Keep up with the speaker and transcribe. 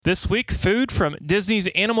This week, food from Disney's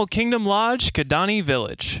Animal Kingdom Lodge, Kidani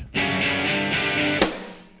Village.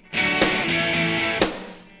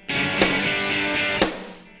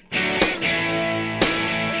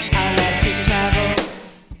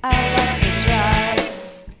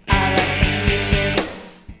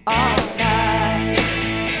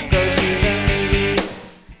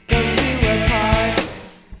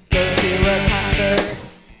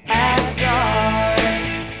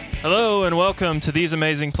 Welcome to These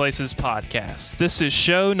Amazing Places podcast. This is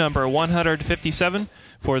show number 157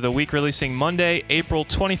 for the week releasing Monday, April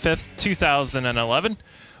 25th, 2011.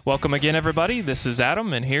 Welcome again, everybody. This is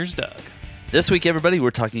Adam, and here's Doug. This week, everybody,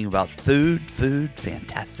 we're talking about food,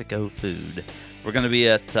 fantastico food. We're going to be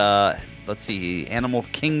at, Animal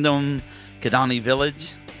Kingdom, Kidani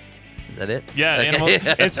Village. Is that it? Yeah,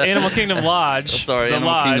 okay. It's Animal Kingdom Lodge.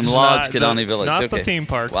 Animal Kingdom Lodge, Kidani Village. Not the theme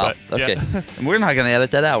park. Wow, but, okay. Yeah. And we're not going to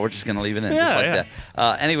edit that out. We're just going to leave it in just like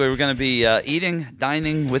that. Anyway, we're going to be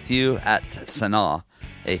dining with you at Sanaa,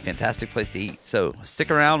 a fantastic place to eat. So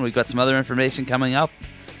stick around. We've got some other information coming up,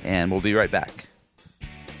 and we'll be right back.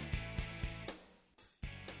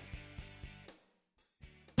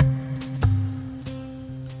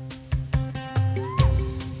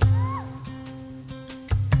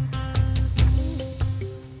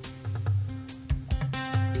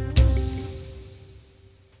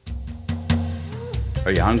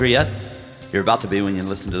 Are you hungry yet? You're about to be when you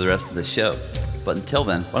listen to the rest of the show. But until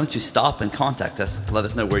then, why don't you stop and contact us? Let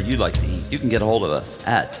us know where you like to eat. You can get a hold of us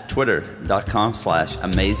at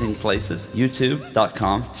twitter.com/amazingplaces,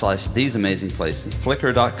 youtube.com/theseamazingplaces,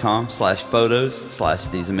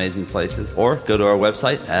 flickr.com/photos/theseamazingplaces, or go to our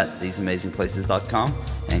website at theseamazingplaces.com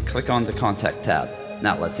and click on the contact tab.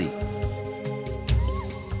 Now let's eat.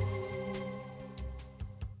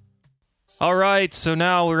 All right, so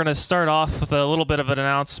now we're going to start off with a little bit of an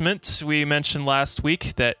announcement. We mentioned last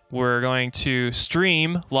week that we're going to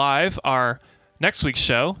stream live our next week's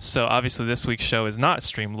show. So obviously this week's show is not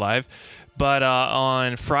streamed live. But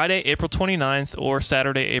on Friday, April 29th or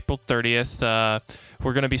Saturday, April 30th,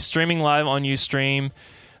 we're going to be streaming live on Ustream.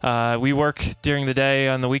 We work during the day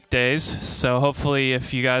on the weekdays, so hopefully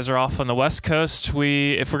if you guys are off on the West Coast,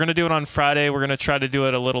 if we're going to do it on Friday, we're going to try to do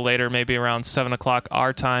it a little later, maybe around 7 o'clock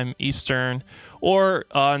our time, Eastern, or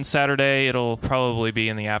on Saturday, it'll probably be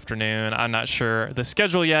in the afternoon. I'm not sure the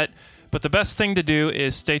schedule yet, but the best thing to do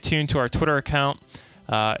is stay tuned to our Twitter account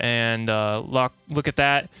and look at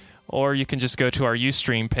that, or you can just go to our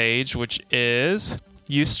Ustream page, which is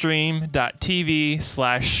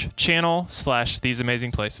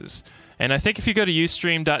ustream.tv/channel/theseamazingplaces. And I think if you go to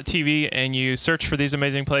ustream.tv and you search for These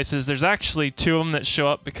Amazing Places, there's actually two of them that show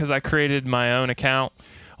up because I created my own account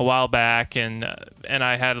a while back and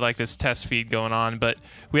I had like this test feed going on, but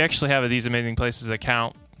we actually have a These Amazing Places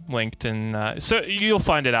account linked, and so you'll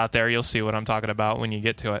find it out there. You'll see what I'm talking about when you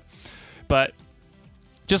get to it. But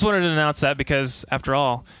just wanted to announce that because after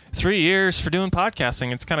all, 3 years for doing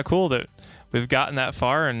podcasting, it's kind of cool that we've gotten that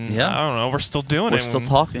far, and I don't know, we're still doing it. We're still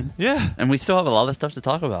talking. Yeah. And we still have a lot of stuff to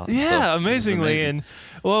talk about. Yeah, so amazingly. And,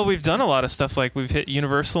 well, we've done a lot of stuff. Like, we've hit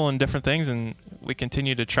Universal and different things, and we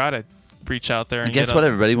continue to try to reach out there. And guess what,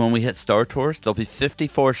 everybody? When we hit Star Tours, there'll be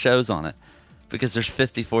 54 shows on it because there's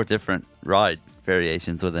 54 different ride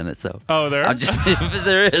variations within it. So there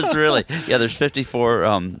there is really. Yeah, there's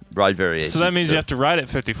 54 ride variations. So that means you have to ride it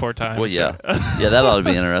 54 times. Well, yeah. Yeah, that ought to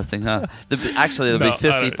be interesting, huh? Actually, there'll be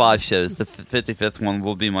 55 shows. The 55th one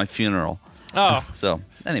will be my funeral. Oh. So,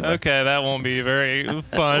 anyway. Okay, that won't be very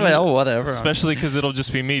fun. Well, whatever. Especially because it'll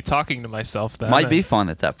just be me talking to myself then. Might be fun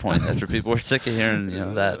at that point after people are sick of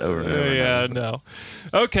hearing that over and over. Yeah, no.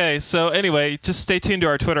 Okay, so anyway, just stay tuned to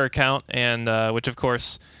our Twitter account, and which, of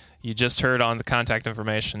course, you just heard on the contact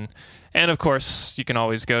information. And, of course, you can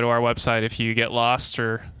always go to our website if you get lost,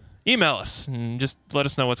 or email us and just let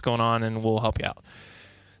us know what's going on, and we'll help you out.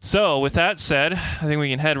 So, with that said, I think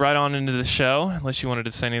we can head right on into the show, unless you wanted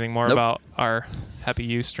to say anything more about our Happy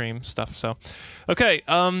Ustream stuff. So, okay,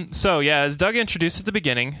 as Doug introduced at the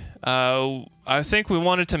beginning, I think we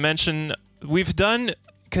wanted to mention we've done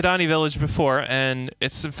Kidani Village before, and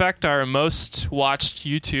it's, in fact, our most watched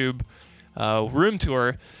YouTube room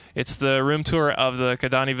tour. It's the room tour of the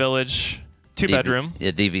Kidani Village 2-bedroom.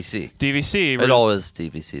 Yeah, DVC. DVC. It always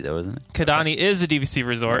DVC, though, isn't it? Kidani is a DVC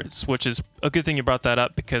resort, which is a good thing you brought that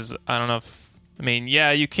up because I don't know if...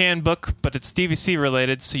 you can book, but it's DVC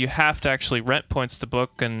related, so you have to actually rent points to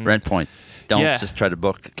book. And rent points. Don't just try to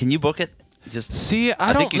book. Can you book it? Just see,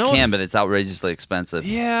 I don't think you can, but it's outrageously expensive.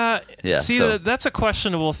 Yeah. See, that's a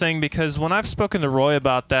questionable thing because when I've spoken to Roy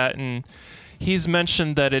about that, and he's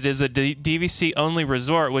mentioned that it is a DVC only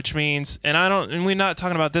resort, which means, and we're not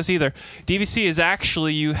talking about this either. DVC is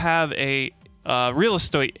actually, you have a real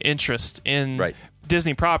estate interest in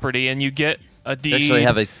Disney property, and you get a deed. You actually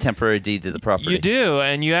have a temporary deed to the property. You do,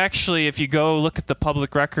 and you actually, if you go look at the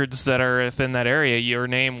public records that are within that area, your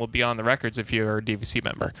name will be on the records if you're a DVC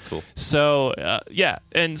member. That's cool. So,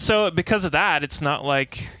 and so because of that, it's not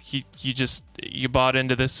like you bought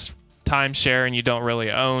into this timeshare and you don't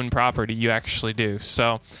really own property. You actually do.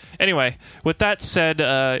 So, anyway, with that said,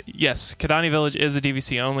 yes, Kidani Village is a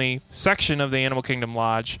DVC only section of the Animal Kingdom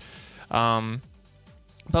Lodge.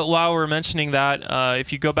 But while we're mentioning that,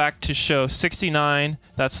 if you go back to show 69,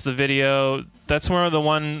 that's the video. That's one of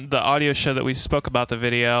the audio show that we spoke about the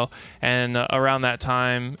video. And around that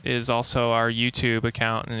time is also our YouTube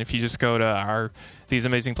account. And if you just go to our These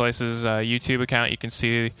Amazing Places YouTube account, you can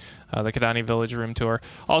see the Kidani Village room tour.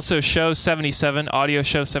 Also, show 77, audio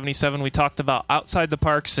show 77, we talked about outside the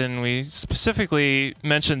parks, and we specifically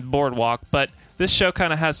mentioned Boardwalk. But this show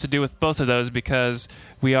kind of has to do with both of those because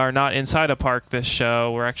we are not inside a park this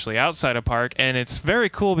show. We're actually outside a park, and it's very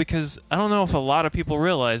cool because I don't know if a lot of people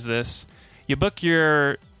realize this. You book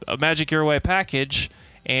your Magic Your Way package,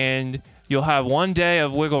 and you'll have one day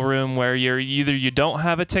of wiggle room where you don't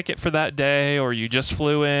have a ticket for that day, or you just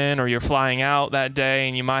flew in, or you're flying out that day,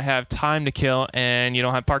 and you might have time to kill, and you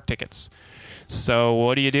don't have park tickets. So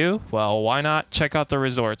what do? Well, why not check out the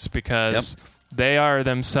resorts because they are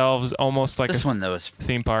themselves almost like this one though is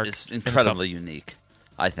theme park. It's incredibly unique,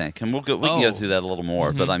 I think, and we can go through that a little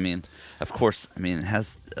more. But I mean, of course, it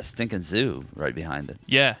has a stinking zoo right behind it.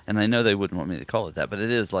 Yeah, and I know they wouldn't want me to call it that, but it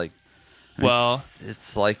is like.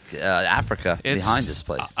 It's like Africa behind this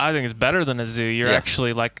place. I think it's better than a zoo. You're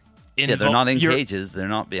actually like they're not in cages. They're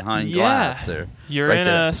not behind glass. You're right in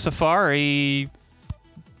there. a safari,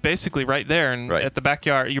 basically right there, and at the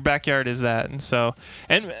backyard. Your backyard is that, and so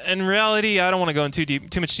and in reality, I don't want to go into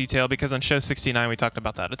too much detail because on show 69 we talked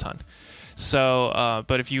about that a ton. So,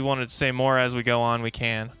 but if you wanted to say more as we go on, we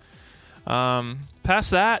can.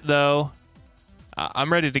 Past that though.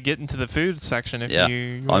 I'm ready to get into the food section. If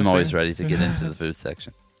you I'm always ready to get into the food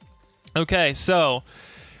section. Okay, so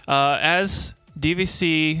as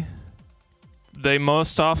DVC, they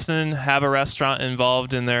most often have a restaurant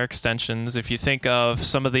involved in their extensions. If you think of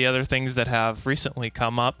some of the other things that have recently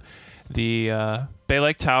come up, the Bay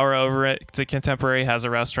Lake Tower over at the Contemporary has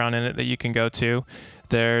a restaurant in it that you can go to.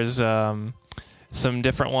 There's some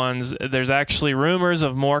different ones. There's actually rumors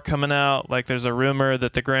of more coming out. Like there's a rumor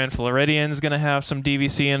that the Grand Floridian is going to have some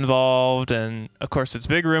DVC involved. And of course it's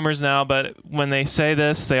big rumors now, but when they say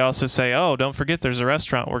this, they also say, oh, don't forget there's a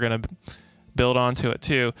restaurant we're going to build onto it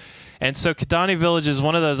too. And so Kidani Village is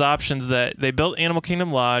one of those options that they built Animal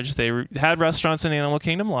Kingdom Lodge. They had restaurants in Animal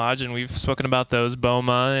Kingdom Lodge, and we've spoken about those,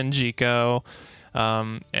 Boma and Jico.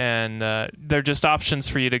 And they're just options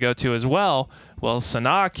for you to go to as well. Well,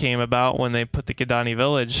 Sanaa came about when they put the Kidani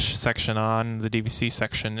Village section on, the DVC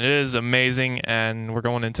section. It is amazing, and we're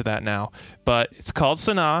going into that now. But it's called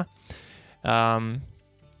Sanaa.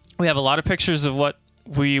 We have a lot of pictures of what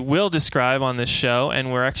we will describe on this show,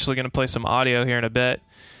 and we're actually going to play some audio here in a bit.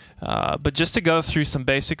 But just to go through some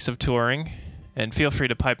basics of touring, and feel free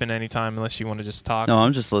to pipe in any time unless you want to just talk. No,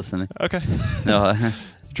 I'm just listening. Okay. No,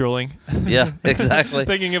 drooling. Yeah, exactly.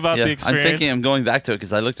 Thinking about the experience. I'm going back to it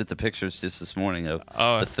because I looked at the pictures just this morning of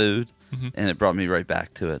the food, and it brought me right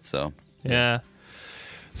back to it. So yeah.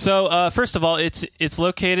 So first of all, it's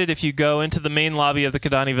located. If you go into the main lobby of the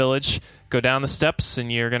Kidani Village, go down the steps, and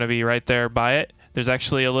you're going to be right there by it. There's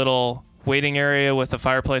actually a little waiting area with a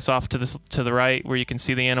fireplace off to the right where you can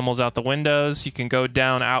see the animals out the windows. You can go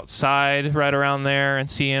down outside right around there and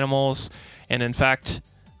see animals. And in fact,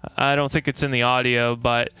 I don't think it's in the audio,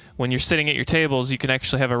 but when you're sitting at your tables, you can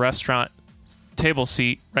actually have a restaurant table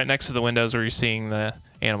seat right next to the windows where you're seeing the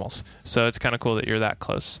animals. So it's kind of cool that you're that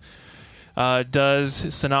close. Does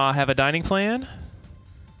Sanaa have a dining plan?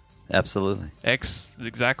 Absolutely.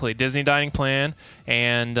 Exactly. Disney dining plan.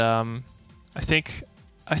 And I think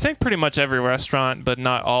pretty much every restaurant, but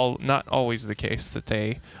not always the case that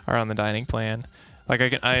they are on the dining plan. Like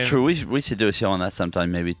it's true. We should do a show on that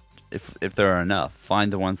sometime, maybe. If there are enough,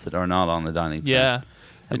 find the ones that are not on the dining plan. Yeah,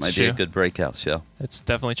 that might be a good breakout show. It's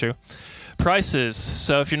definitely true. Prices.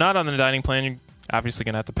 So if you're not on the dining plan, you're obviously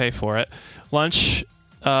going to have to pay for it. Lunch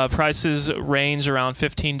prices range around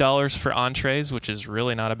 $15 for entrees, which is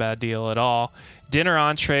really not a bad deal at all. Dinner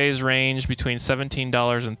entrees range between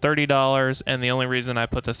 $17 and $30, and the only reason I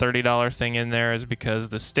put the $30 thing in there is because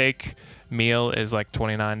the steak meal is like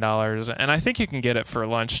 $29, and I think you can get it for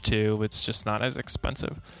lunch too. It's just not as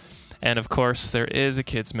expensive. And of course, there is a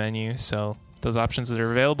kids menu, so those options that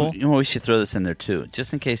are available. You know, we should throw this in there too,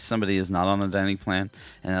 just in case somebody is not on the dining plan.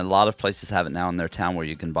 And a lot of places have it now in their town where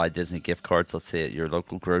you can buy Disney gift cards, let's say at your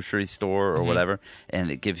local grocery store or whatever,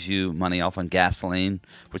 and it gives you money off on gasoline,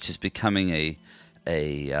 which is becoming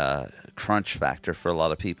a crunch factor for a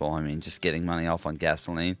lot of people. I mean, just getting money off on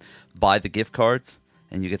gasoline. Buy the gift cards,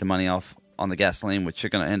 and you get the money off on the gasoline, which you're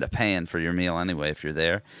going to end up paying for your meal anyway if you're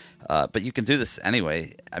there. But you can do this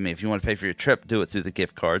anyway. I mean, if you want to pay for your trip, do it through the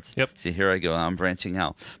gift cards. Yep. See, here I go. I'm branching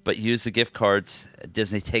out. But use the gift cards.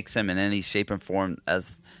 Disney takes them in any shape and form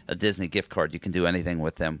as a Disney gift card. You can do anything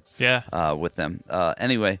with them. Yeah.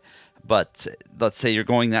 Anyway, but let's say you're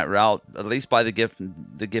going that route. At least buy the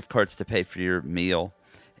gift cards to pay for your meal,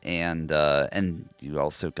 and you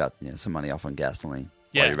also got some money off on gasoline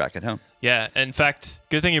while you're back at home. Yeah, in fact,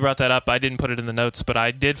 good thing you brought that up. I didn't put it in the notes, but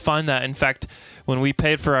I did find that. In fact, when we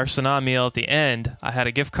paid for our Sanaa meal at the end, I had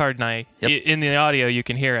a gift card, and in the audio you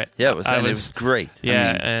can hear it. Yeah, it was great.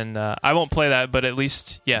 Yeah, I won't play that, but at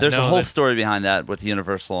least, there's a whole story behind that with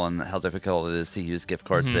Universal and how difficult it is to use gift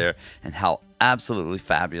cards there, and how absolutely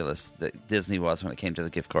fabulous that Disney was when it came to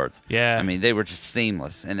the gift cards. Yeah. I mean, they were just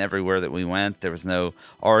seamless, and everywhere that we went, there was no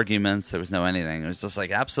arguments, there was no anything. It was just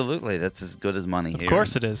like, absolutely, that's as good as money here. Of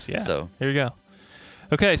course it is, yeah. So here you go.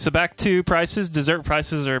 Okay, so back to prices. Dessert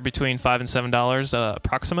prices are between $5 and $7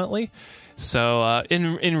 approximately. So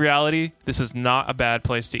in reality, this is not a bad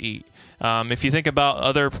place to eat. If you think about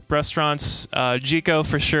other restaurants, Jico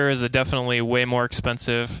for sure is a definitely way more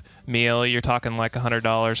expensive meal. You're talking like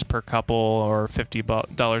 $100 per couple or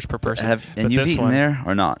 $50 per person. And you've eaten there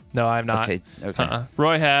or not? No, I have not. Okay.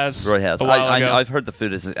 Roy has. I've heard the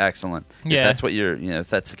food is excellent. Yeah. If that's what if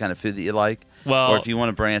that's the kind of food that you like. Well, or if you want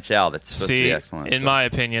to branch out, it's supposed to be excellent. In my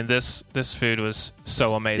opinion, this food was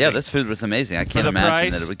so amazing. Yeah, this food was amazing. I can't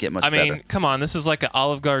imagine that it would get much better. I mean, come on, this is like an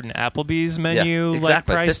Olive Garden Applebee's menu,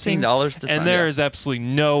 exactly. like pricing. $15 and there is absolutely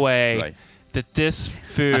no way that this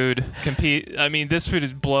food compete. I mean, this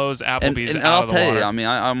food blows Applebee's and out of the water. I'll tell you, I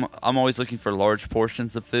mean, I'm always looking for large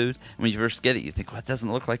portions of food. When you first get it, you think, well, it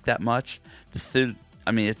doesn't look like that much. This food,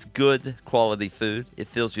 I mean, it's good quality food. It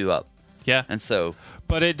fills you up. Yeah. And so,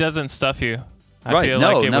 but it doesn't stuff you. I feel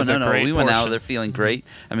like it was a great We went out portion. there feeling great.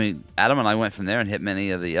 I mean, Adam and I went from there and hit many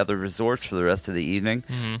of the other resorts for the rest of the evening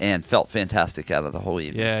and felt fantastic out of the whole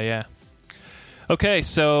evening. Yeah. Okay,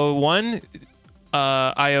 so one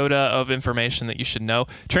iota of information that you should know.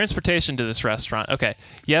 Transportation to this restaurant. Okay,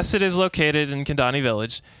 yes, it is located in Kidani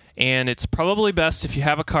Village, and it's probably best if you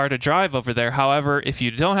have a car to drive over there. However, if you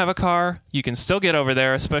don't have a car, you can still get over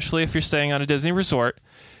there, especially if you're staying on a Disney resort.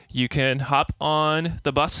 You can hop on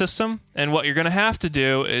the bus system, and what you're going to have to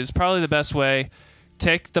do is probably the best way,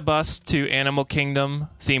 take the bus to Animal Kingdom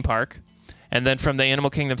theme park, and then from the Animal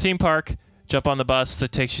Kingdom theme park, jump on the bus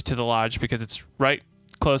that takes you to the lodge because it's right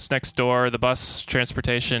close next door. The bus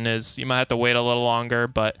transportation you might have to wait a little longer,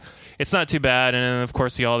 but it's not too bad. And then, of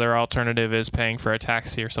course, the other alternative is paying for a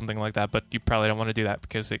taxi or something like that, but you probably don't want to do that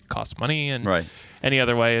because it costs money, and any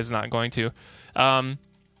other way is not going to.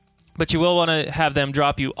 But you will want to have them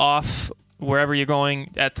drop you off wherever you're going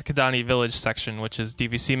at the Kidani Village section, which is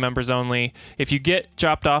DVC members only. If you get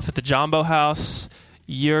dropped off at the Jumbo House,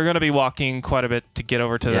 you're going to be walking quite a bit to get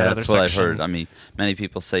over to that other section. Yeah, that's what I've heard. I mean, many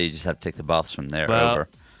people say you just have to take the bus from there over.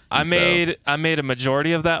 I made a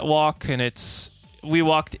majority of that walk, and we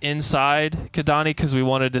walked inside Kidani because we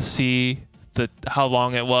wanted to see how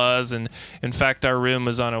long it was, and in fact our room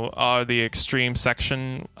was on the extreme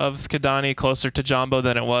section of Kidani, closer to Jumbo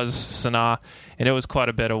than it was Sanaa, and it was quite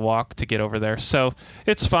a bit of walk to get over there. So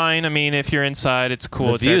it's fine. I mean, if you're inside, it's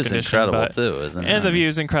cool. The view's incredible too, isn't it? And the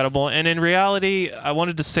view's incredible. And in reality, I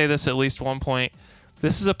wanted to say this at least one point.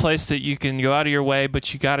 This is a place that you can go out of your way,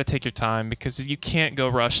 but you got to take your time because you can't go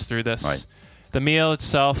rush through this. Right. The meal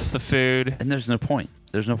itself, the food, and there's no point.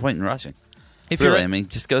 There's no point in rushing. I mean,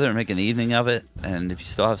 just go there and make an evening of it, and if you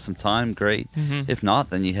still have some time, great. If not,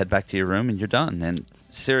 then you head back to your room and you're done. And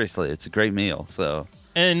seriously, it's a great meal.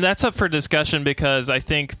 And that's up for discussion because I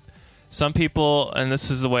think some people, and this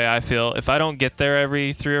is the way I feel, if I don't get there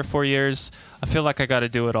every 3 or 4 years, I feel like I got to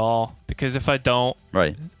do it all. Because if I don't,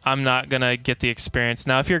 I'm not going to get the experience.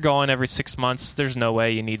 Now, if you're going every 6 months, there's no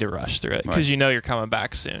way you need to rush through it because you know you're coming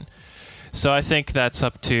back soon. So I think that's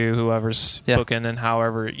up to whoever's booking and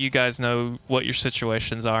however you guys know what your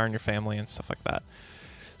situations are and your family and stuff like that.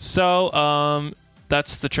 So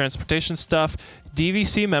that's the transportation stuff.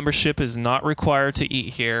 DVC membership is not required to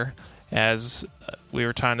eat here, as we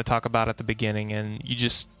were trying to talk about at the beginning. And you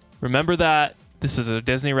just remember that this is a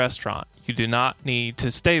Disney restaurant. You do not need to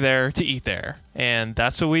stay there to eat there. And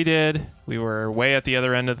that's what we did. We were way at the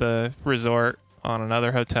other end of the resort on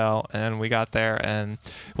another hotel, and we got there. And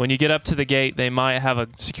when you get up to the gate, they might have a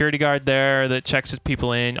security guard there that checks his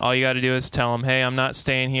people in. All you got to do is tell them, hey, I'm not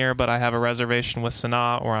staying here, but I have a reservation with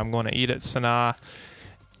Sanaa, or I'm going to eat at Sanaa.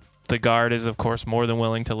 The guard is, of course, more than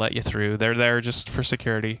willing to let you through. They're there just for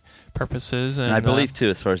security purposes. And I believe, too,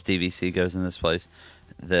 as far as DVC goes in this place,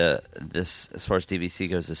 as far as DVC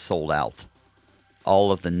goes, is sold out.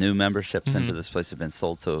 All of the new memberships into this place have been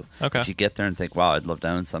sold. So if you get there and think, wow, I'd love to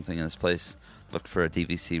own something in this place, look for a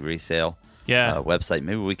DVC resale website.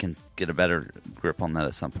 Maybe we can get a better grip on that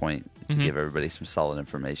at some point to give everybody some solid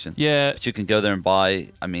information. Yeah. But you can go there and buy,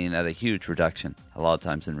 I mean, at a huge reduction a lot of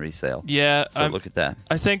times in resale. Yeah. So look at that.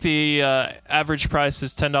 I think the average price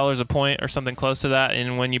is $10 a point or something close to that.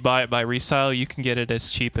 And when you buy it by resale, you can get it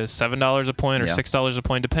as cheap as $7 a point or $6 a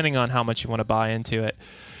point, depending on how much you want to buy into it.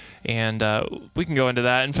 And we can go into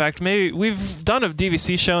that. In fact, maybe we've done a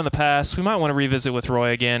DVC show in the past. We might want to revisit with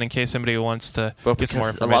Roy again in case somebody wants to get some more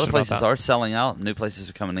information. A lot of places are selling out. New places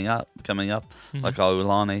are coming up. Like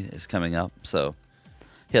Aulani is coming up. So,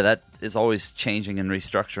 yeah, that is always changing and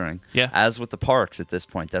restructuring. Yeah. As with the parks at this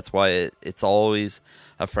point. That's why it's always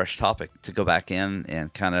a fresh topic to go back in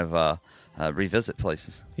and kind of revisit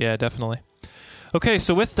places. Yeah, definitely. Okay,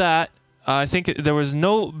 so with that, I think there was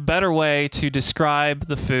no better way to describe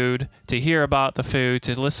the food, to hear about the food,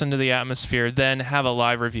 to listen to the atmosphere than have a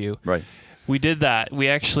live review. Right. We did that. We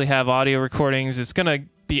actually have audio recordings. It's going to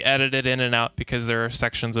be edited in and out because there are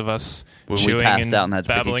sections of us chewing we passed and out and had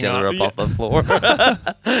to pick each other up off the floor.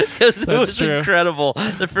 Because it was true. Incredible.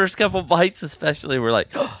 The first couple bites especially were like,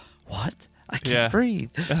 oh, what? I can't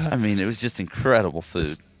breathe. I mean, it was just incredible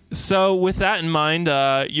food. So with that in mind,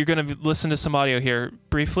 you're going to listen to some audio here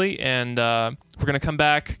briefly, and we're going to come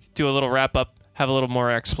back, do a little wrap-up, have a little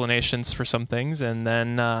more explanations for some things, and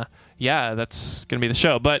then, that's going to be the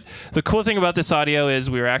show. But the cool thing about this audio is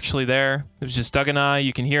we were actually there. It was just Doug and I.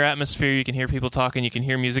 You can hear atmosphere. You can hear people talking. You can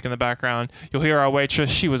hear music in the background. You'll hear our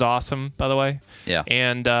waitress. She was awesome, by the way. Yeah.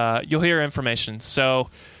 And you'll hear information. So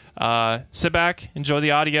sit back, enjoy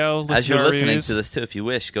the audio, listen As you're to our listening reviews. to this, too, if you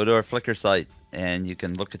wish, go to our Flickr site. And you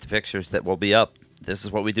can look at the pictures that will be up. This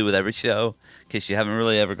is what we do with every show, in case you haven't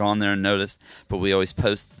really ever gone there and noticed. But we always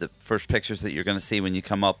post the first pictures that you're going to see when you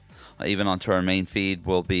come up, even onto our main feed,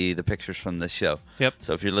 will be the pictures from this show. Yep.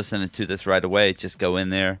 So if you're listening to this right away, just go in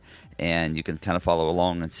there, and you can kind of follow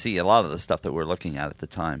along and see a lot of the stuff that we're looking at the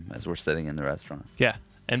time as we're sitting in the restaurant. Yeah.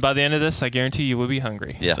 And by the end of this, I guarantee you will be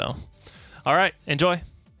hungry. Yeah. So, all right. Enjoy.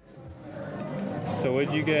 So what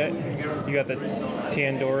did you get? You got the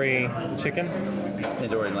tandoori chicken?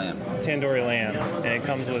 Tandoori lamb. And it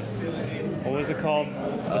comes with, what was it called?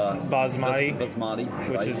 Basmati? Basmati.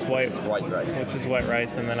 Which is white rice. Which is white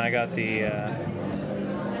rice. And then I got the,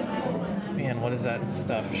 what is that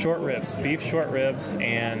stuff? Short ribs. Beef short ribs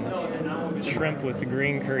and shrimp with the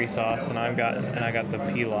green curry sauce. And I got the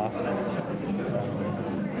pilaf.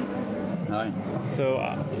 All right. So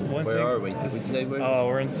where are we? Did we say where? Oh,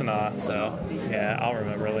 we're in Sanaa, so yeah, I'll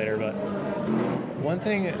remember later. But one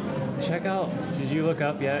thing, check out. Did you look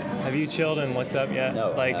up yet? Have you chilled and looked up yet?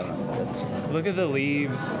 No, like, I haven't. Look at the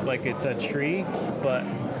leaves. Like it's a tree, but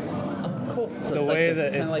cool. So the way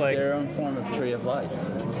that it's like their own form of tree of life.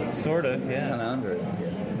 Sort of, yeah. Kind of under it.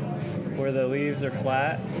 Where the leaves are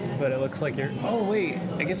flat, but it looks like you're. Oh wait,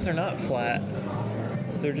 I guess they're not flat.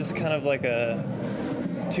 They're just kind of like a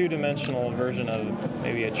two-dimensional version of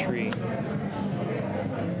maybe a tree.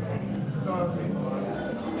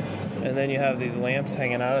 And then you have these lamps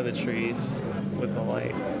hanging out of the trees with the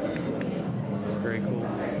light. It's very cool.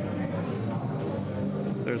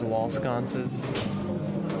 There's wall sconces.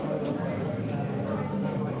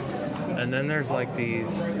 And then there's like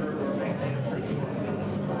these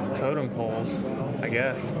totem poles, I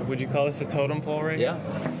guess. Would you call this a totem pole right here?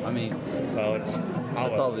 Yeah. I mean, well, it's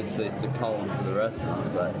obviously it's a column for the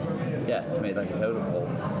restaurant, but yeah, it's made like a totem pole.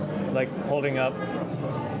 Like holding up,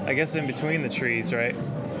 I guess in between the trees, right?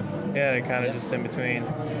 Yeah, they're kind of just in between.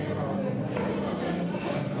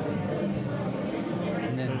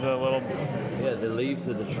 And then there's a little. Yeah, the leaves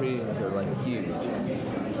of the trees are like huge,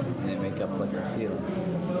 and they make up like the ceiling.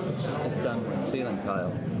 It's just done with ceiling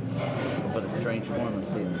tile, but a strange form of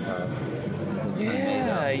ceiling tile.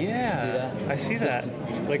 Yeah. See that? I see that.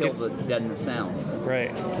 To like kill it's deaden the sound.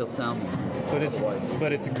 Right. Kill sound. But it's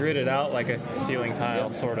gridded out like a ceiling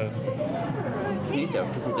tile, sort of. It's neat though,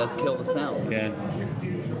 because it does kill the sound. Yeah.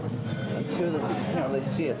 I'm sure that you can't really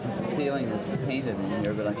see it since the ceiling is painted in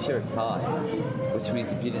here, but I'm sure it's high. Which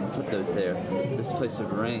means if you didn't put those there, this place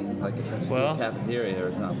would ring like a school cafeteria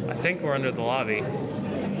or something. I think we're under the lobby.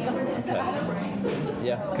 Okay.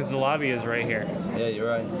 Yeah. Because the lobby is right here. Yeah, you're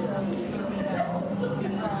right.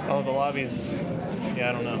 Oh, Oh, the lobby's... Yeah,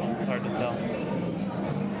 I don't know. It's hard to tell.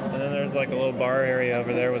 And then there's like a little bar area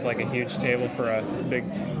over there with like a huge table for a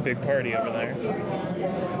big party over there.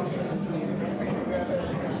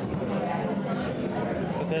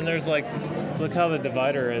 But then there's like, look how the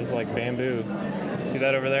divider is like bamboo. See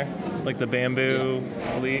that over there? Like the bamboo,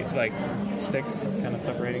 like sticks kind of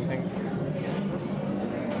separating things.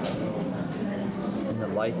 And the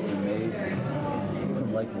lights are made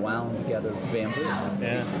from like wound together bamboo.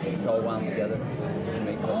 Yeah. It's all wound together to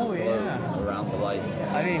make the glow around the light.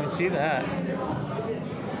 I didn't even see that.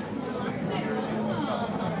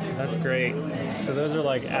 That's great. So those are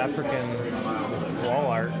like African wall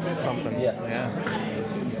art, something. Yeah. Yeah.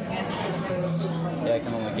 Yeah, I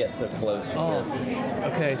can only get so close. Oh.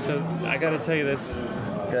 Okay, so I got to tell you this.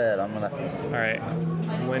 Good. I'm gonna. All right.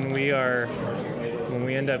 When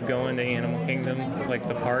we end up going to Animal Kingdom, like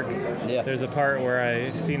the park, there's a part where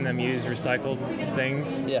I've seen them use recycled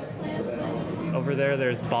things. Yeah. Over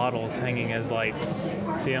there's bottles hanging as lights.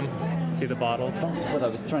 See them? See the bottles? That's what I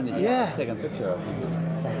was trying to. I was taking a picture of.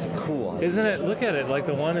 That's cool. Isn't it? Look at it. Like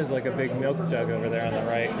the one is like a big milk jug over there on the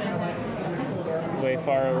right. Way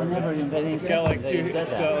far over. Never even paid any It's got like two.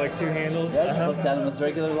 It's got like two handles. Yeah, I just looked at them as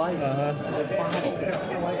regular lights. They're bottles.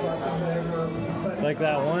 Like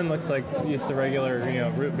that one looks like just a regular,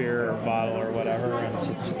 root beer bottle or whatever. And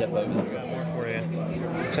step over. We got more for you.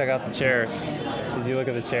 Check out the chairs. Did you look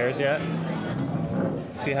at the chairs yet?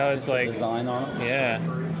 See how it's like design on them? Yeah.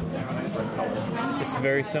 It's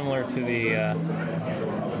very similar to the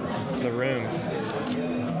rooms.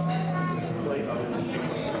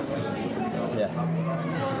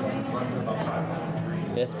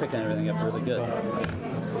 Yeah, it's picking everything up really good.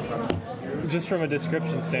 Just from a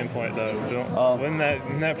description standpoint, though, isn't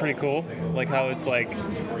that pretty cool? Like how it's like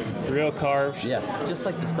real carved. Yeah, just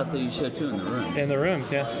like the stuff that you showed too in the room. In the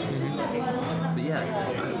rooms, yeah. Mm-hmm. But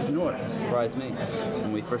yeah, you know what surprised me?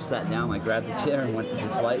 When we first sat down, I grabbed the chair and went to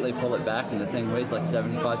just lightly pull it back, and the thing weighs like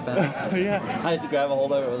 75 pounds. Yeah. I had to grab a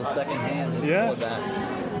hold of it with a second hand and pull it back.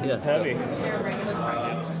 Yeah, it's heavy.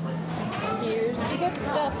 Here's the good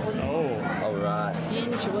stuff. Oh. All right.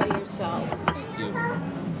 Enjoy yourselves. Thank you.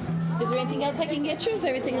 Is there anything else I can get you? Does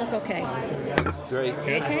everything look okay? It's great.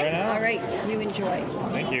 Good Okay. right now. All right. You enjoy.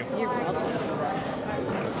 Thank you. You're welcome.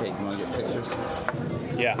 Okay, you want to get pictures?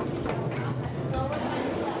 Yeah.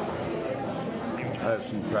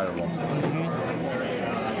 That's incredible.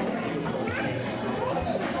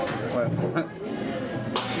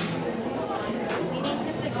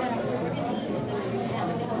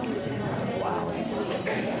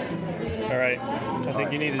 All right. I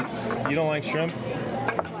think you don't like shrimp?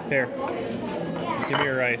 Here. Give me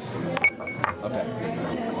your rice. Okay.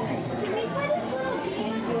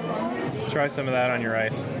 Try some of that on your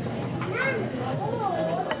rice.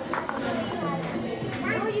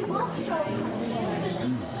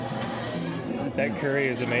 That curry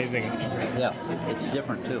is amazing. Yeah, it's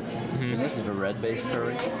different too. And this is a red-based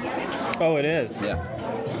curry. Oh, it is? Yeah.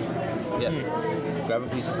 Yeah. Grab a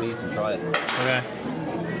piece of beef and try it. Okay.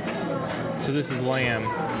 So this is lamb.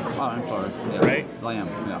 Oh, I'm sorry. Yeah. Right? Lamb,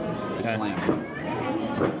 yeah. It's Okay. lamb.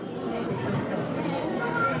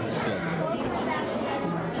 It's good.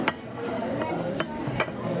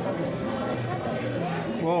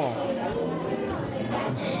 Whoa.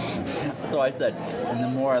 That's what I said. And the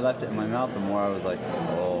more I left it in my mouth, the more I was like,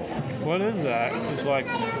 oh. What is that? It's like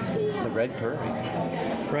It's a red curry.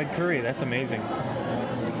 red curry. That's amazing.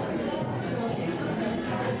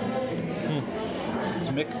 It's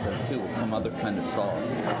mixed though too with some other kind of sauce.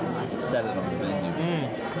 It said it on the menu.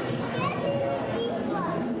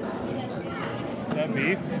 That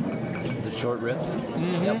beef? The short ribs.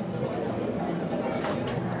 Mm-hmm.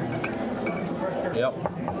 Yep.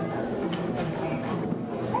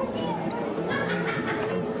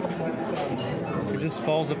 It just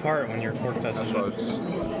falls apart when your fork touches it.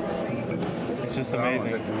 It's just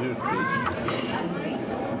amazing.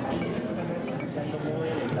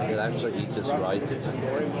 I could actually eat this rice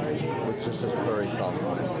with just this curry sauce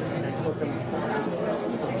on it.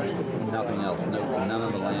 Nothing else. No, none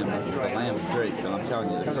of the lamb. The lamb is great, but I'm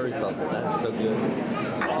telling you, the curry sauce, that is so good.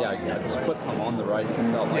 Yeah, I just put some on the rice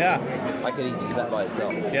and felt like I could eat just that by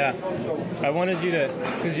itself. Yeah. I wanted you to,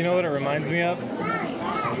 because you know what it reminds me of?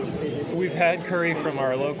 We've had curry from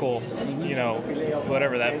our local,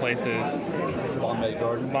 whatever that place is.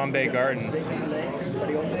 Bombay Gardens.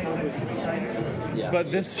 Yeah.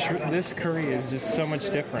 But this curry is just so much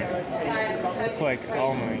different. It's like,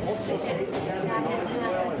 oh my.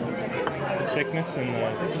 The thickness and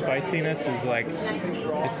the spiciness is like,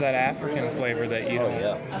 it's that African flavor that you don't.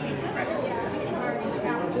 Yeah.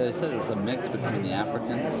 They said it was a mix between the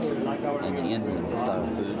African and the Indian style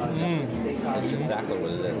food. That's exactly what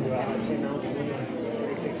it is.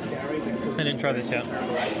 I didn't try this yet.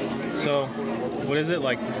 So, what is it,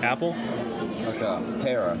 like apple? Like a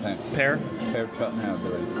pear, I think. Pear? Pear chutney, I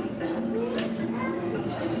believe.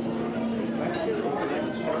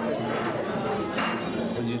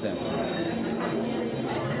 What do you think?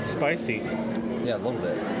 Spicy. Yeah, a little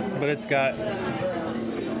bit. But it's got...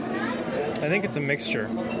 I think it's a mixture.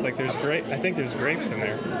 Like I think there's grapes in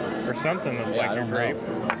there. Or something that's like a grape.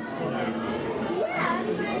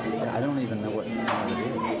 I don't even know what it is.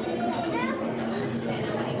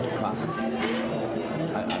 Wow.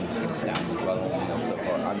 I'm just astounded by the whole meal so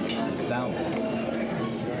far. I'm just astounded.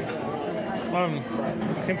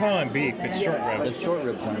 Can put on beef. It's short rib. The short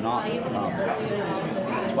ribs are not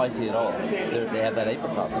spicy at all. They have that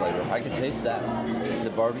apricot flavor. I can taste that. The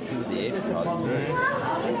barbecue with the apricot is very.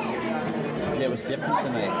 It was different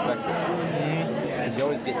than I expected. Because you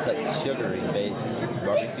always get such sugary based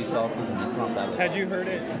barbecue sauces, and it's not that bad. Had you heard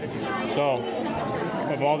it? So,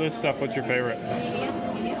 of all this stuff, what's your favorite?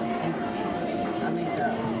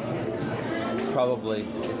 Probably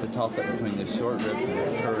it's a toss-up between the short ribs and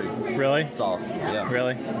this curry sauce. Yeah.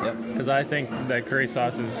 Really? Yep. Because I think the curry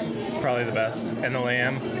sauce is probably the best, and the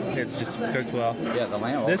lamb, it's just cooked well. Yeah, the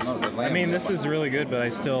lamb. This is really good, but I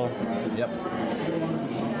still. Yep.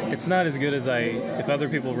 It's not as good as if other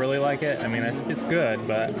people really like it. I mean, it's good,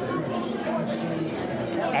 but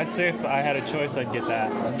I'd say if I had a choice, I'd get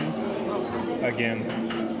that again.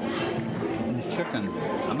 And the chicken,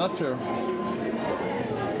 I'm not sure.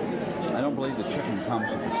 I don't believe the chicken comes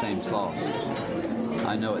with the same sauce.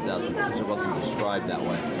 I know it doesn't because it wasn't described that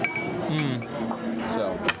way.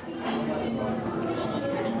 So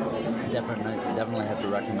definitely have to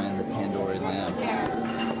recommend the tandoori lamb.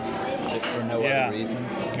 For no other reason.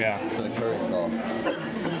 Yeah. For the curry sauce.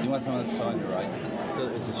 You want some of this put on your rice? So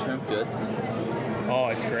is the shrimp good? Oh,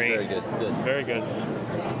 it's great. Very good. Good. Very good.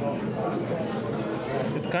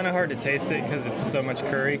 It's kind of hard to taste it because it's so much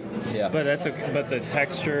curry. Yeah. But but the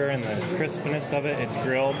texture and the crispness of it, it's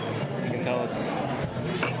grilled. You can tell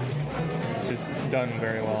it's just done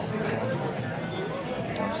very well.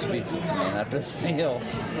 I'm speechless, man. After this meal,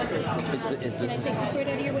 Can I take this right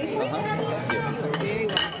out of your way for you? Very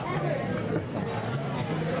well.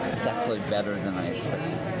 It's actually better than I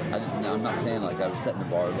expected. I'm not saying like I was setting the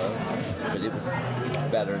bar low, but it was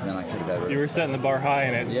better than I could have ever. You were setting the bar high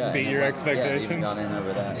and it beat your expectations? Yeah, even gone in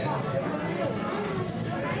over that.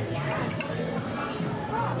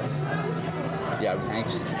 Yeah, I was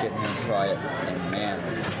anxious to get in here and try it, and man,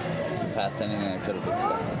 it surpassed anything I could have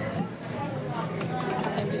expected.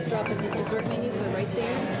 I'm just dropping the dessert menus are right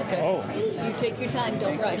there. Okay. Oh. You take your time.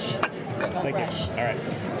 Don't rush. Don't Thank rush. you. All right.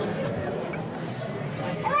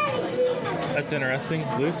 That's interesting.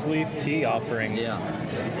 Loose leaf tea offerings. Yeah.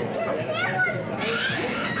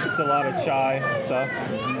 It's a lot of chai stuff.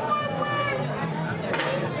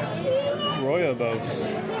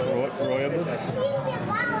 Royobos. Roybos?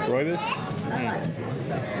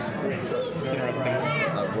 It's interesting.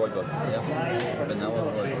 Roybos. Yeah. Vanilla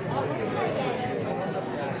roybos.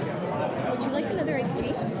 Would you like another iced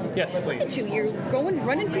tea? Yes, Look please. at you. You're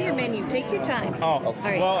running for your menu. Take your time. Oh, All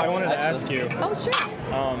right. well, I wanted to ask you. Oh, sure.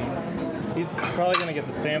 He's probably going to get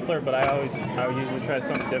the sampler, but I usually try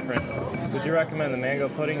something different. Would you recommend the mango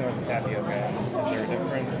pudding or the tapioca? Is there a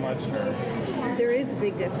difference much? Or? There is a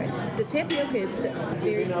big difference. The tapioca is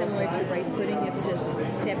very similar to rice pudding. It's just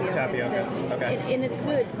tapioca. Tapioca, okay. And it's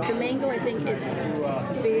good. The mango, I think, is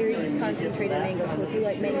very concentrated mango. So if you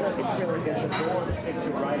like mango, it's really good.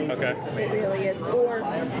 Okay. It really is. Or,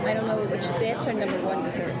 I don't know which, that's our number one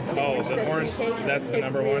dessert. Oh, the Sesame orange, cake. that's the It's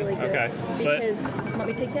number really one? good. Okay. Because, let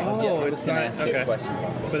me take that. Oh, it's not, Ask you a okay. question.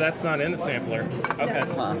 But that's not in the sampler. Okay.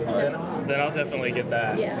 No. Then I'll definitely get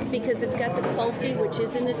that. Yeah, because it's got the kulfi, which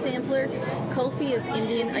is in the sampler. Kulfi is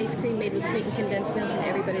Indian ice cream made with sweetened condensed milk, and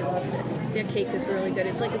everybody loves it. Their cake is really good.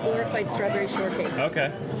 It's like a glorified strawberry shortcake.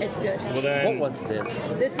 Okay. It's good. Well then. What was this?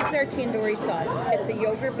 This is our tandoori sauce. It's a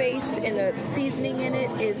yogurt base, and the seasoning in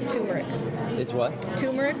it is turmeric. It's what?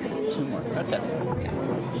 Turmeric, Turmeric. Okay.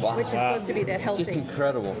 Wow. which is supposed to be that healthy. Just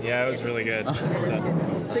incredible. Yeah, it was really good.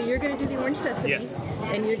 So you're going to do the orange sesame, Yes.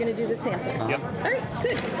 and you're going to do the sampler. Yep. All right,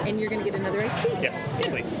 good. And you're going to get another iced tea. Yes, Good.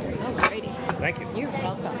 please. Alrighty. Thank you. You're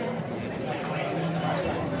welcome.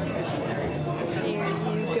 There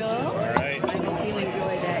you go. All right. I hope you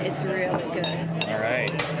enjoy that. It's really good. All right.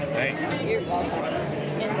 Thanks. You're welcome.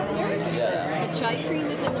 And sir, the chai cream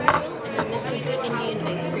is in the middle, and then this is the Indian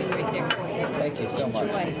ice cream right there for you. Thank you so much.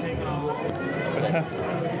 Enjoy.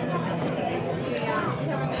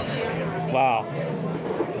 Wow.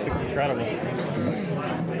 It's incredible.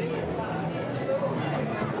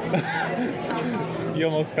 You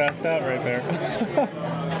almost passed out right there.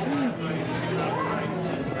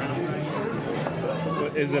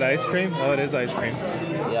 Is it ice cream? Oh, it is ice cream.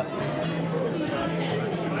 Yeah.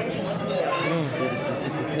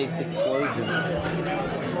 It's a taste explosion.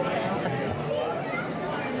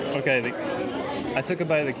 Okay, I took a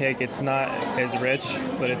bite of the cake. It's not as rich,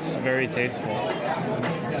 but it's very tasteful.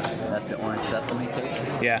 That's the orange sesame cake?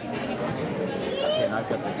 Yeah. Okay, and I've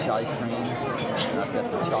got the chai cream, and I've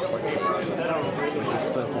got the chocolate cake, which is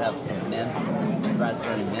supposed to have some mint,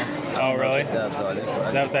 raspberry mint. Oh, really? Is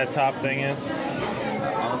that what that top thing is?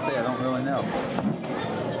 Honestly, I don't really know.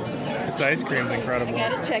 This ice cream's incredible. I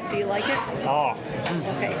gotta check. Do you like it? Oh.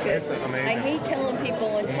 Okay, good. It's amazing. I hate telling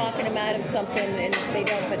people and talking them out of something and they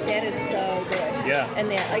don't, but that is so good. Yeah.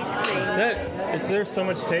 And that ice cream. There's so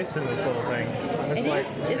much taste in this little thing. It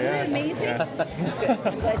is. Isn't it amazing? Yeah. Good.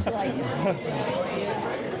 I'm glad you like it.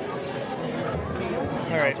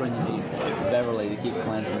 All right. That's when you need Beverly to keep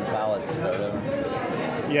cleansing the palate to start over.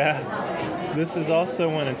 Yeah. This is also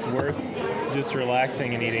when it's worth just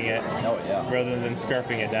relaxing and eating it. Oh, yeah. Rather than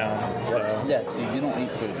scarfing it down. So. Yeah, see, you don't eat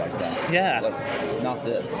food like that. Yeah. Like, not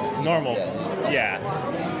this. Normal. Yeah.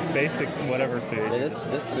 Basic whatever food. This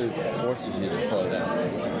food forces you to slow down.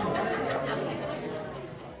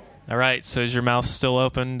 All right, so is your mouth still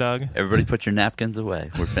open, Doug? Everybody put your napkins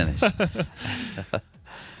away. We're finished.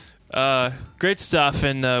 Great stuff,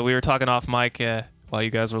 and we were talking off mic while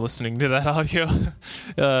you guys were listening to that audio.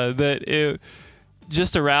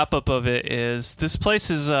 Just a wrap-up of it is, this place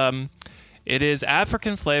is, it is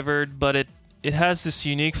African flavored, but it has this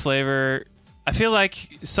unique flavor. I feel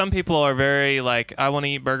like some people are very like, I want to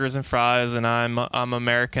eat burgers and fries, and I'm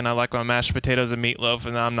American. I like my mashed potatoes and meatloaf,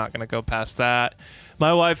 and I'm not going to go past that.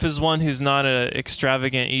 My wife is one who's not an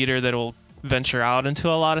extravagant eater that will venture out into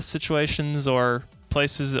a lot of situations or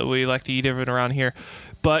places that we like to eat even around here.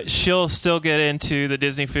 But she'll still get into the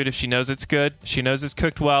Disney food if she knows it's good. She knows it's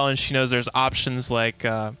cooked well, and she knows there's options like,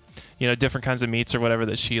 different kinds of meats or whatever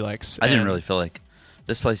that she likes. I didn't really feel like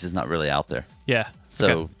this place is not really out there. Yeah. So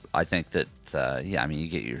okay. I think that, you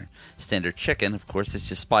get your standard chicken. Of course, it's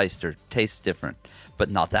just spiced or tastes different, but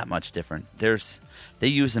not that much different. They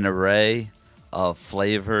use an array of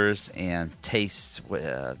flavors and tastes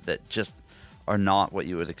that just are not what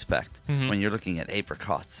you would expect when you're looking at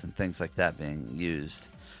apricots and things like that being used.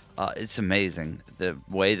 It's amazing the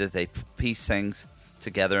way that they piece things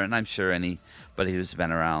together, and I'm sure anybody who's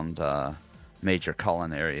been around major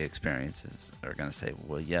culinary experiences are going to say,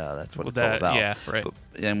 well, yeah, that's what it's all about. Yeah, right.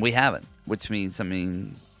 And we haven't, which means,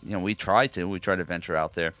 we try to venture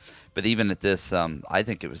out there. But even at this, I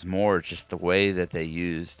think it was more just the way that they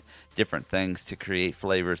used different things to create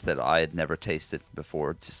flavors that I had never tasted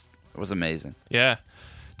before. Just, it was amazing. Yeah,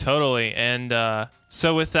 totally. And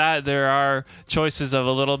so with that, there are choices of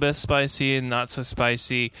a little bit spicy and not so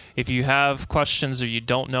spicy. If you have questions or you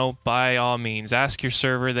don't know, by all means, ask your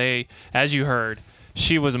server. As you heard,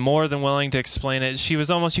 she was more than willing to explain it. She was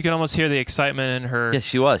you could almost hear the excitement in her. Yes,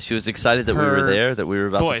 she was. She was excited that we were there, that we were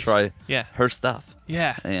about voice. to try her stuff.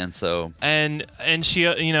 Yeah. And so. And she,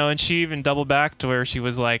 and she even doubled back to where she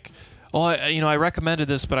was like, oh, I recommended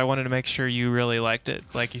this, but I wanted to make sure you really liked it,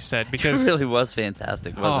 like you said, because it really was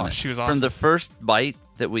fantastic, wasn't it? She was awesome. From the first bite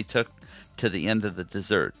that we took to the end of the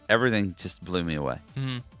dessert, everything just blew me away.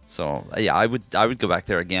 Mm-hmm. So yeah, I would go back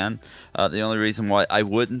there again. The only reason why I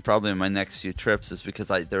wouldn't probably in my next few trips is because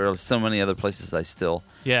there are so many other places I still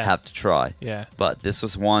have to try. Yeah. But this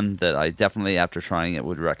was one that I definitely, after trying it,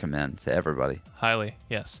 would recommend to everybody. Highly,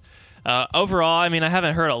 yes. Overall, I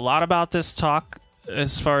haven't heard a lot about this talk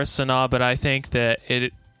as far as Sanaa, but I think that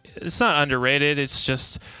it's not underrated. It's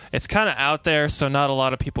kind of out there, so not a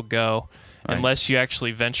lot of people go. Right. Unless you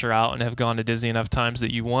actually venture out and have gone to Disney enough times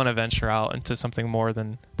that you want to venture out into something more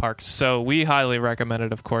than parks. So we highly recommend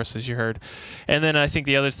it, of course, as you heard. And then I think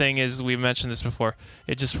the other thing is, we mentioned this before,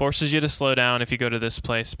 it just forces you to slow down if you go to this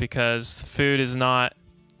place, because food is not,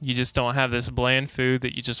 you just don't have this bland food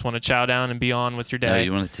that you just want to chow down and be on with your day. No,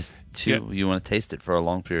 you want to chew, you want to taste it for a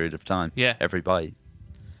long period of time. Yeah. Every bite.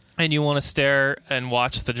 And you want to stare and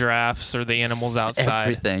watch the giraffes or the animals outside.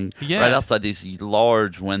 Everything. Yeah. Right outside these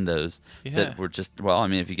large windows that were just,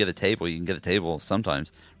 if you get a table, you can get a table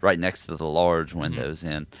sometimes right next to the large windows.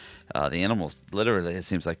 And the animals, literally, it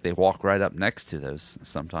seems like they walk right up next to those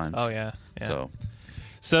sometimes. Oh, yeah.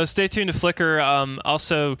 So stay tuned to Flickr.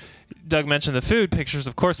 Also, Doug mentioned the food pictures.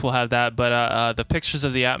 Of course, we'll have that. But the pictures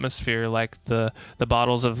of the atmosphere, like the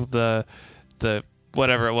bottles of the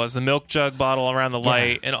whatever it was, the milk jug bottle around the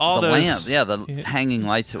light, and all those lamps, the hanging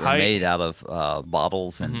lights that were made out of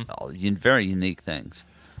bottles and very unique things.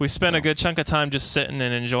 We spent a good chunk of time just sitting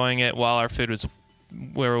and enjoying it while our food was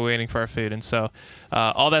where we're waiting for our food. And so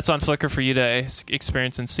all that's on Flickr for you to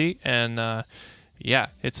experience and see. And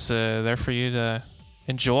it's there for you to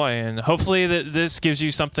enjoy. And hopefully this gives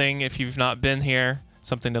you something, if you've not been here,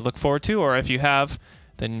 something to look forward to. Or if you have,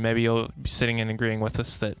 then maybe you'll be sitting and agreeing with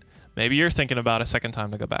us that maybe you're thinking about a second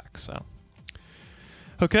time to go back. So,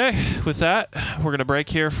 okay, with that, we're going to break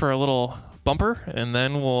here for a little bumper, and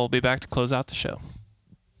then we'll be back to close out the show.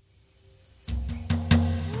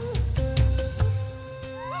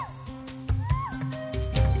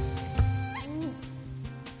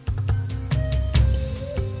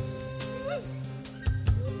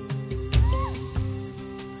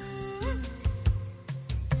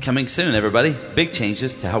 Coming soon, everybody. Big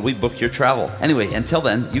changes to how we book your travel. Anyway, until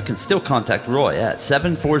then, you can still contact Roy at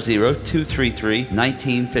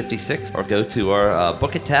 740-233-1956 or go to our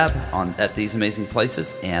Book It tab at These Amazing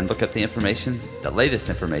Places and look up the information, the latest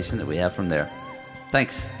information that we have from there.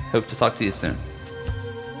 Thanks. Hope to talk to you soon.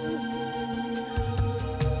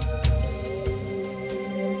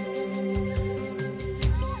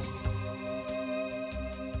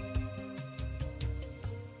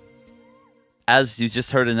 As you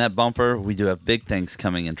just heard in that bumper, we do have big things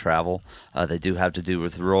coming in travel. They do have to do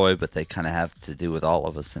with Roy, but they kind of have to do with all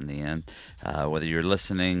of us in the end. Whether you're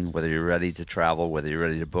listening, whether you're ready to travel, whether you're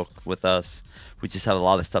ready to book with us, we just have a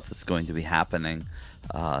lot of stuff that's going to be happening.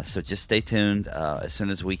 So just stay tuned. As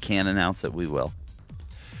soon as we can announce it, we will.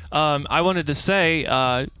 I wanted to say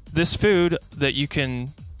this food that you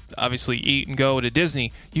can obviously eat and go to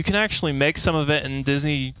Disney, you can actually make some of it, and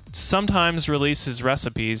Disney sometimes releases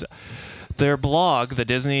recipes. Their blog, the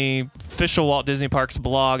Disney official Walt Disney Parks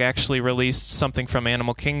blog, actually released something from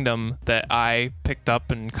Animal Kingdom that I picked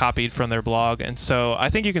up and copied from their blog. And so I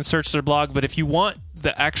think you can search their blog, but if you want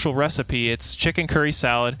the actual recipe, it's chicken curry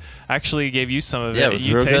salad. I actually gave you some of it. It was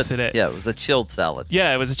you real tasted good. it. Yeah, it was a chilled salad.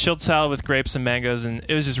 Yeah, it was a chilled salad with grapes and mangoes, and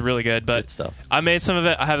it was just really good. But good stuff. I made some of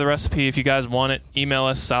it. I have the recipe. If you guys want it, email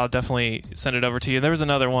us. I'll definitely send it over to you. There was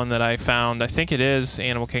another one that I found. I think it is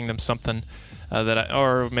Animal Kingdom something.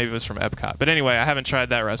 Or maybe it was from Epcot. But anyway, I haven't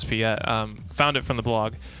tried that recipe yet. Found it from the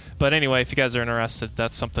blog. But anyway, if you guys are interested,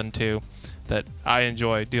 that's something too that I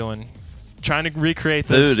enjoy doing. Trying to recreate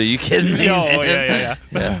this. Dude, are you kidding me? Oh, yeah.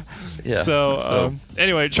 Yeah. So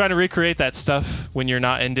anyway, trying to recreate that stuff when you're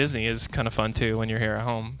not in Disney is kind of fun too when you're here at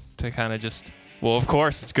home to kind of just, well, of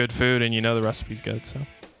course, it's good food and you know the recipe's good. So,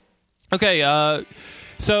 okay,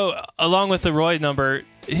 so along with the Roy number,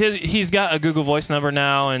 he's got a Google Voice number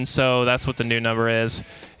now, and so that's what the new number is,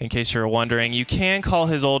 in case you're wondering. You can call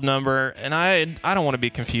his old number, and I don't want to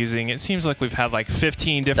be confusing. It seems like we've had like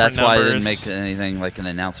 15 different numbers. That's why I didn't make anything like an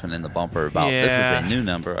announcement in the bumper about this is a new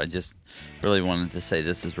number. I just really wanted to say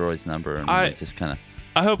this is Roy's number, and we just kind of...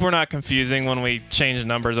 I hope we're not confusing when we change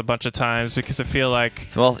numbers a bunch of times, because I feel like...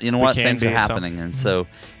 Well, you know what? Things are happening, and so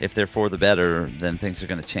if they're for the better, then things are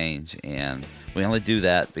going to change, and we only do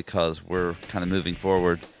that because we're kind of moving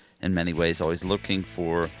forward in many ways, always looking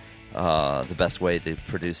for the best way to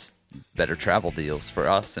produce better travel deals for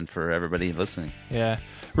us and for everybody listening. Yeah.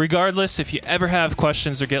 Regardless, if you ever have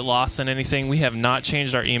questions or get lost in anything, we have not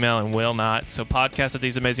changed our email and will not. So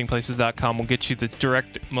podcast@theseamazingplaces.com will get you the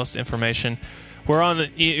direct most information. We're on the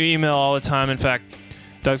email all the time. In fact,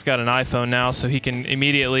 Doug's got an iPhone now, so he can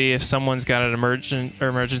immediately, if someone's got an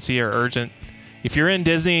emergency or urgent, if you're in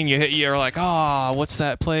Disney and you're like, what's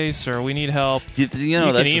that place, or we need help, you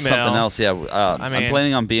know, that's just something else. Yeah, I'm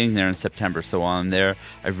planning on being there in September, so while I'm there,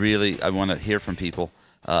 I want to hear from people.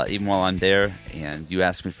 Even while I'm there, and you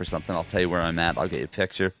ask me for something, I'll tell you where I'm at. I'll get you a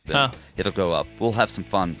picture. It'll go up. We'll have some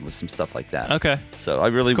fun with some stuff like that. Okay. So I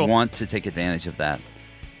really want to take advantage of that.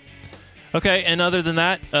 Okay, and other than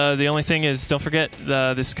that, the only thing is, don't forget,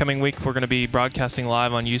 this coming week we're going to be broadcasting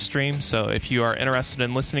live on Ustream, so if you are interested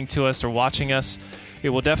in listening to us or watching us, it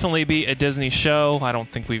will definitely be a Disney show. I don't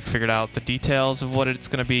think we've figured out the details of what it's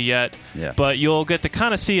going to be yet, but you'll get to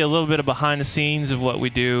kind of see a little bit of behind the scenes of what we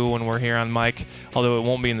do when we're here on mic, although it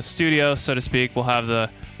won't be in the studio, so to speak. We'll have the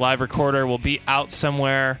live recorder. We'll be out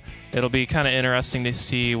somewhere. It'll be kind of interesting to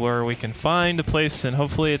see where we can find a place, and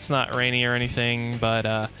hopefully it's not rainy or anything,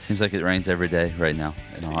 but... Seems like it rains every day right now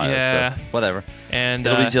in Ohio, so whatever. And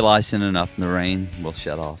it'll be July soon enough, and the rain will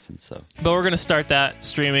shut off, and so... But we're going to start that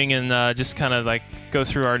streaming and just kind of like go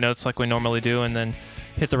through our notes like we normally do, and then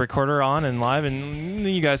hit the recorder on and live, and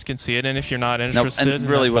you guys can see it, and if you're not interested... And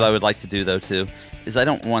really what I would like to do, though, too, is I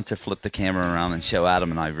don't want to flip the camera around and show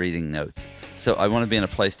Adam and I reading notes. So I want to be in a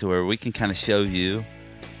place to where we can kind of show you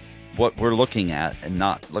what we're looking at and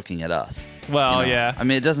not looking at us. Well, yeah. I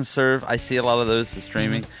mean, it doesn't serve. I see a lot of those the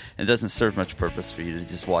streaming. It doesn't serve much purpose for you to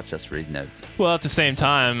just watch us read notes. Well, at the same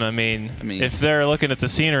time, I mean, if they're looking at the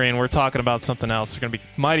scenery and we're talking about something else, they're going to be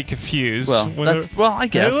mighty confused. Well, I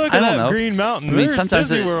guess. Look I at don't that know. Green Mountain. I mean, There's sometimes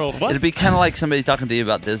Disney World. What? It'd be kind of like somebody talking to you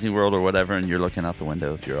about Disney World or whatever, and you're looking out the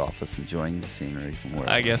window of your office enjoying the scenery from where.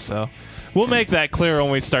 I guess so. We'll make that clear when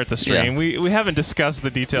we start the stream. Yeah. We haven't discussed the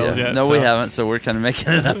details yet. No, we haven't, so we're kind of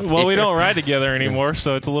making it up. Well, we don't ride together anymore,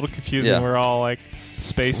 so it's a little confusing. Yeah. We're all like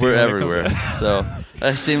spacey. We're everywhere. So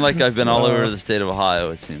I seem like I've been all over the state of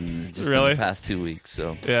Ohio, it seems, just really? in the past 2 weeks.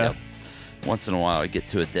 So yeah. Once in a while I get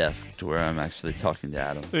to a desk to where I'm actually talking to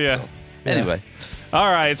Adam. Yeah. So, anyway. All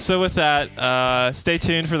right, so with that, stay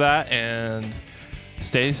tuned for that, and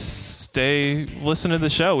stay listen to the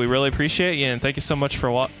show. We really appreciate you, and thank you so much for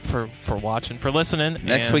watching, for listening.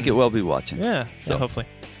 Next week it will be watching. Yeah, so hopefully.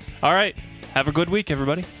 All right, have a good week,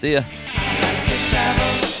 everybody. See ya. I like to travel,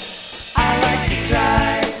 I like to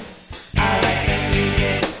drive, I like the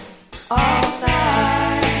music all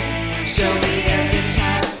night. Show me a good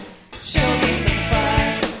time, show me some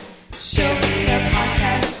fun, show me a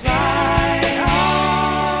podcast ride on.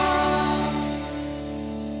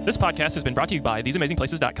 This podcast has been brought to you by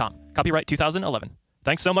TheseAmazingPlaces.com. Copyright 2011.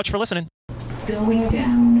 Thanks so much for listening. Going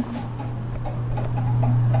down.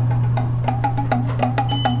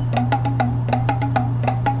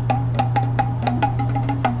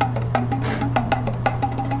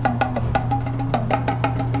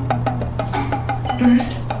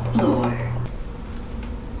 First floor.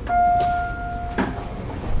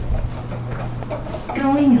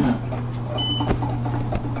 Going up.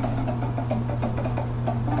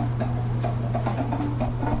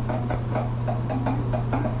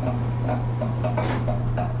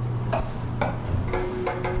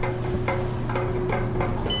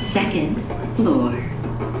 Second floor.